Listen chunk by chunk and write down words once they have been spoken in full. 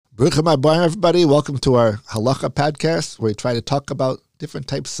Baruch Haba, everybody. Welcome to our Halacha podcast, where we try to talk about different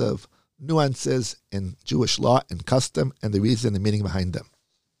types of nuances in Jewish law and custom and the reason and the meaning behind them.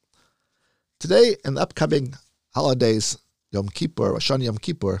 Today, in the upcoming holidays, Yom Kippur, Rosh Hashanah Yom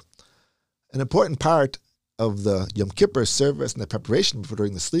Kippur, an important part of the Yom Kippur service and the preparation for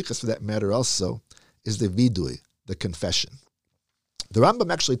during the Slichas, for that matter also, is the Vidui, the confession. The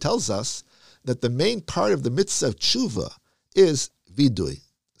Rambam actually tells us that the main part of the mitzvah of tshuva is Vidui,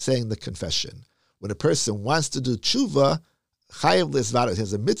 saying the confession. When a person wants to do tshuva, chayav l'izvaros, he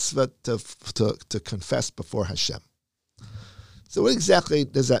has a mitzvah to confess before Hashem. So what exactly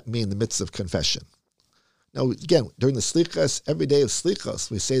does that mean, the mitzvah of confession? Now, again, during the Slichas, every day of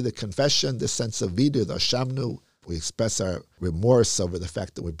Slichas, we say the confession, this sense of Vidui, the Hashamnu. We express our remorse over the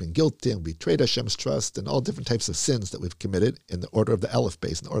fact that we've been guilty and betrayed Hashem's trust and all different types of sins that we've committed in the order of the Aleph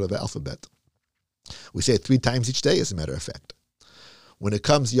base, in the order of the alphabet. We say it 3 times each day, as a matter of fact. When it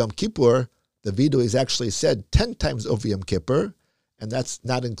comes Yom Kippur, the Vidui is actually said 10 times over Yom Kippur, and that's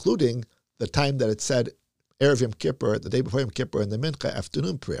not including the time that it's said Erev Yom Kippur, the day before Yom Kippur, in the Mincha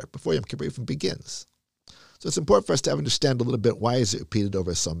afternoon prayer, before Yom Kippur even begins. So it's important for us to understand a little bit why is it repeated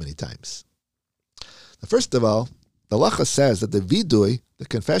over so many times. Now, first of all, the Halacha says that the Vidui, the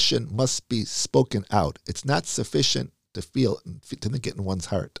confession, must be spoken out. It's not sufficient to feel, to think it in one's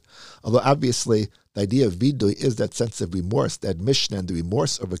heart. Although obviously the idea of Vidui is that sense of remorse, the admission and the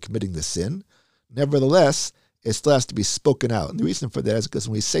remorse over committing the sin. Nevertheless, it still has to be spoken out. And the reason for that is because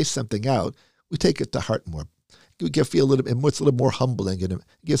when we say something out, we take it to heart more. We can feel a little bit, it's a little more humbling, and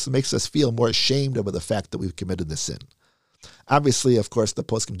it makes us feel more ashamed over the fact that we've committed the sin. Obviously, of course, the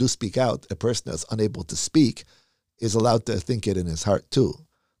poskim do speak out. A person that's unable to speak is allowed to think it in his heart too.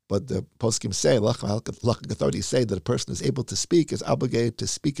 But the poskim say, halachic authorities say that a person is able to speak is obligated to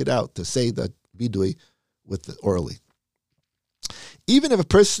speak it out, to say the vidui orally. Even if a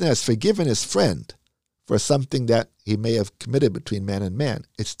person has forgiven his friend for something that he may have committed between man and man,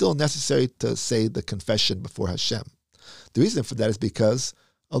 it's still necessary to say the confession before Hashem. The reason for that is because,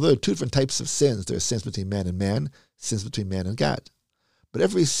 although there are 2 different types of sins, there are sins between man and man, sins between man and God. But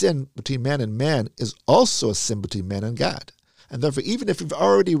every sin between man and man is also a sin between man and God. And therefore, even if we've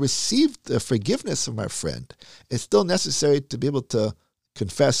already received the forgiveness from our friend, it's still necessary to be able to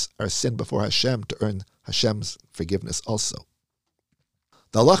confess our sin before Hashem to earn Hashem's forgiveness also.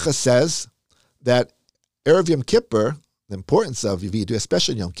 The Halacha says that Erev Yom Kippur, the importance of Vidui,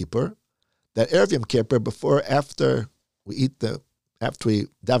 especially Yom Kippur, that Erev Yom Kippur, after we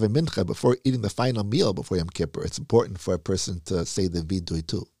daven mincha, before eating the final meal before Yom Kippur, it's important for a person to say the Vidui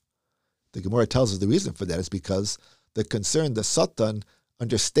too. The Gemara tells us the reason for that is because the Satan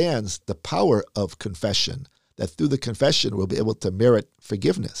understands the power of confession, that through the confession we'll be able to merit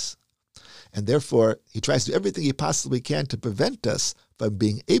forgiveness. And therefore, he tries to do everything he possibly can to prevent us from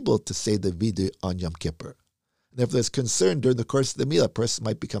being able to say the Vidui on Yom Kippur. And if there's concern during the course of the meal, a person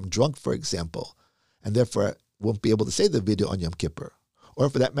might become drunk, for example, and therefore won't be able to say the Vidui on Yom Kippur. Or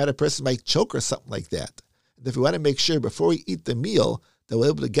for that matter, a person might choke or something like that. And if we want to make sure before we eat the meal that we're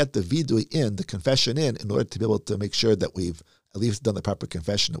able to get the Vidui in, the confession in order to be able to make sure that we've at least done the proper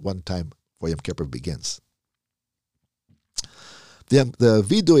confession at one time before Yom Kippur begins. The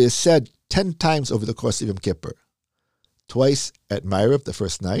Vidui is said 10 times over the course of Yom Kippur. Twice at Ma'ariv, the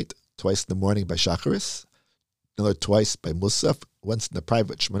first night, twice in the morning by Shacharis, another twice by Musaf, once in the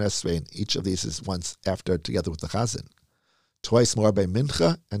private Shemona Esrei, and each of these is once after together with the Chazan. Twice more by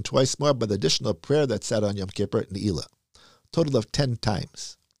Mincha, and twice more by the additional prayer that's said on Yom Kippur, Ne'ilah. Total of 10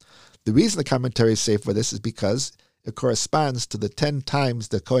 times. The reason the commentaries say for this is because it corresponds to the 10 times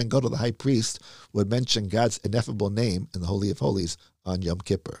the Kohen Gadol, the high priest, would mention God's ineffable name in the Holy of Holies on Yom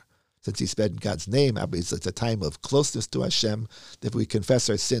Kippur. Since he said God's name, obviously it's a time of closeness to Hashem. If we confess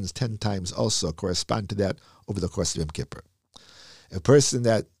our sins 10 times also correspond to that over the course of Yom Kippur. A person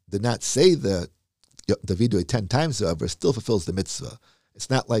that did not say the Vidui 10 times, however, still fulfills the mitzvah. It's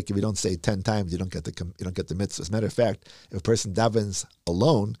not like if you don't say 10 times, you don't get the mitzvah. As a matter of fact, if a person davens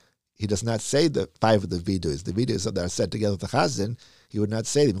alone, he does not say the 5 of the Viduis. The Viduis that are said together with the Chazan, he would not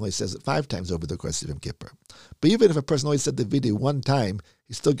say them. He only says it 5 times over the course of Yom Kippur. But even if a person only said the Vidui 1 time,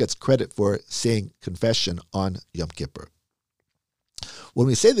 he still gets credit for saying confession on Yom Kippur. When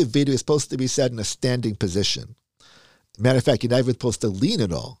we say the Vidui is supposed to be said in a standing position, matter of fact, you're not even supposed to lean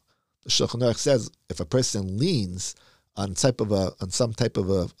at all. The Shulchan Aruch says if a person leans on some type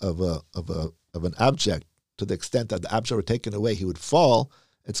of an object to the extent that the object were taken away, he would fall.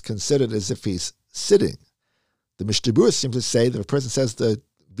 It's considered as if he's sitting. The Mishnah Berurah seems to say that if a person says the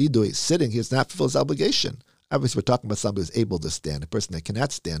Vidui sitting, he has not fulfilled his obligation. Obviously, we're talking about somebody who's able to stand. A person that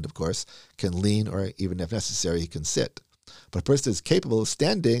cannot stand, of course, can lean, or even if necessary, he can sit. But a person is capable of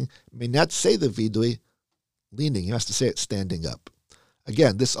standing may not say the vidui leaning. He has to say it standing up.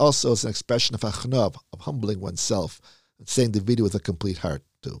 Again, this also is an expression of achnov, of humbling oneself, and saying the vidui with a complete heart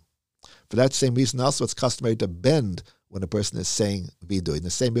too. For that same reason also it's customary to bend when a person is saying vidui. In the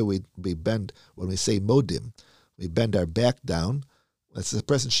same way we bend when we say modim. We bend our back down. The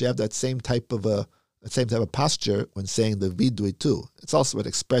person should have that same type of posture when saying the vidui too. It's also an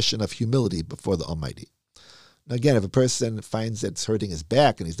expression of humility before the Almighty. Now again, if a person finds that it's hurting his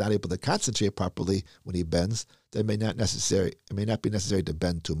back and he's not able to concentrate properly when he bends, then it may not be necessary to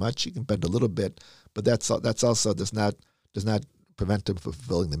bend too much. You can bend a little bit, but that's also does not prevent him from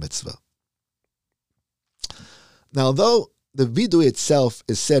fulfilling the mitzvah. Now, although the vidui itself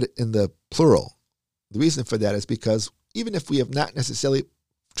is said in the plural, the reason for that is because even if we have not necessarily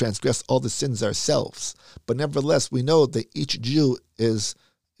transgressed all the sins ourselves, but nevertheless we know that each Jew is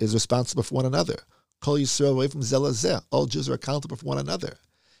responsible for one another. Kol Yisrael away from zelazeh. All Jews are accountable for one another.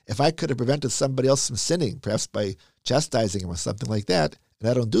 If I could have prevented somebody else from sinning, perhaps by chastising him or something like that, and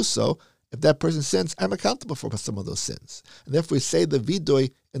I don't do so, if that person sins, I'm accountable for some of those sins. And therefore we say the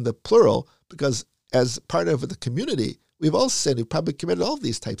vidui in the plural because as part of the community, we've all sinned. We've probably committed all of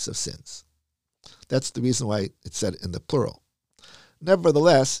these types of sins. That's the reason why it's said in the plural.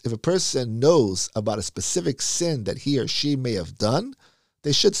 Nevertheless, if a person knows about a specific sin that he or she may have done,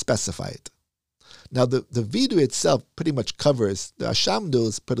 they should specify it. Now, the vidui itself pretty much covers, the ashamdu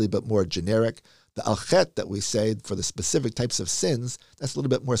is pretty bit more generic. The alchet that we say for the specific types of sins, that's a little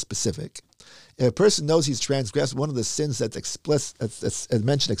bit more specific. If a person knows he's transgressed one of the sins that's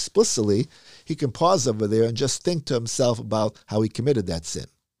mentioned explicitly, he can pause over there and just think to himself about how he committed that sin.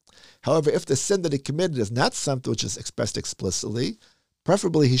 However, if the sin that he committed is not something which is expressed explicitly,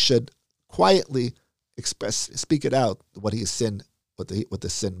 preferably he should quietly speak it out, what he has sinned, what the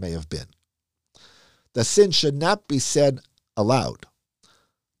sin may have been. The sin should not be said aloud.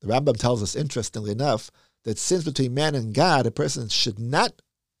 The Rambam tells us, interestingly enough, that sins between man and God, a person should not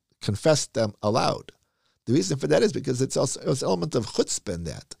confess them aloud. The reason for that is because it's an element of chutzpah in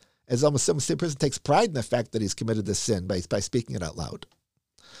that. As almost some person takes pride in the fact that he's committed the sin by speaking it out loud.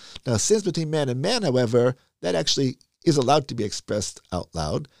 Now, sins between man and man, however, that actually is allowed to be expressed out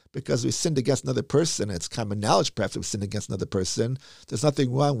loud because we sinned against another person. It's common knowledge, perhaps, that we sinned against another person. There's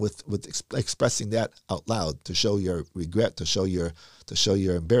nothing wrong with expressing that out loud to show your regret, to show your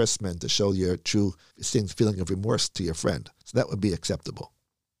embarrassment, to show your true feeling of remorse to your friend. So that would be acceptable.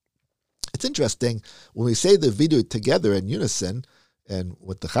 It's interesting, when we say the vidui together in unison, and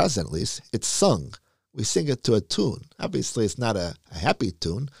with the chazan at least, it's sung. We sing it to a tune. Obviously, it's not a happy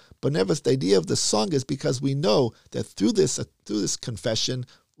tune, but nevertheless, the idea of the song is because we know that through this confession,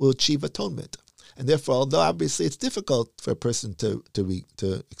 we'll achieve atonement. And therefore, although obviously it's difficult for a person to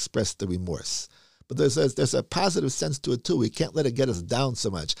express the remorse, but there's a positive sense to it too. We can't let it get us down so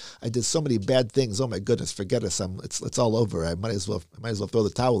much. I did so many bad things. Oh my goodness, forget us. It's all over. I might as well throw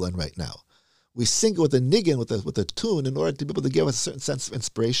the towel in right now. We sing it with a niggin, with a tune, in order to be able to give us a certain sense of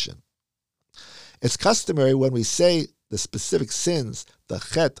inspiration. It's customary when we say the specific sins, the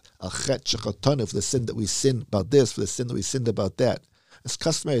chet shechotanu, for the sin that we sinned about this, for the sin that we sinned about that. It's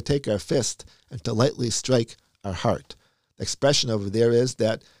customary to take our fist and to lightly strike our heart. The expression over there is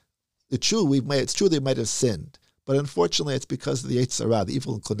that it's true they might have sinned, but unfortunately it's because of the Yetzer Hara, the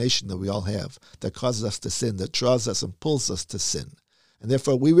evil inclination that we all have, that causes us to sin, that draws us and pulls us to sin. And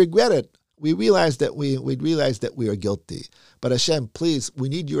therefore we regret it. We realize that we are guilty. But Hashem, please, we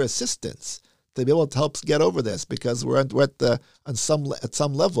need your assistance to be able to help us get over this, because at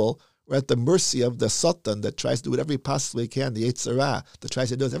some level, we're at the mercy of the Satan that tries to do whatever he possibly can, the Yetzer Hara, that tries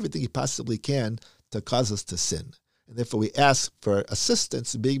to do everything he possibly can to cause us to sin. And therefore we ask for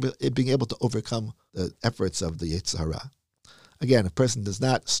assistance in being able to overcome the efforts of the Yetzer Hara. Again, a person does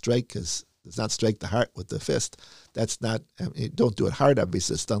not strike the heart with the fist. That's not, don't do it hard,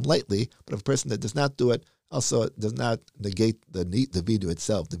 obviously, it's done lightly, but if a person that does not do it, also does not negate the vidui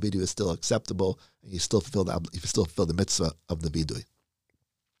itself. The vidui is still acceptable, and you still fulfill the mitzvah of the vidui.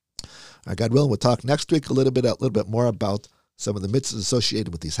 God willing, we'll talk next week a little bit more about some of the mitzvahs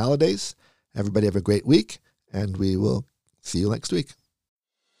associated with these holidays. Everybody have a great week, and we will see you next week.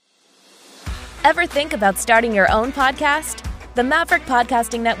 Ever think about starting your own podcast? The Maverick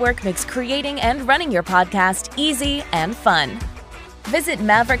Podcasting Network makes creating and running your podcast easy and fun. Visit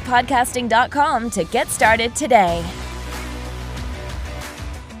maverickpodcasting.com to get started today.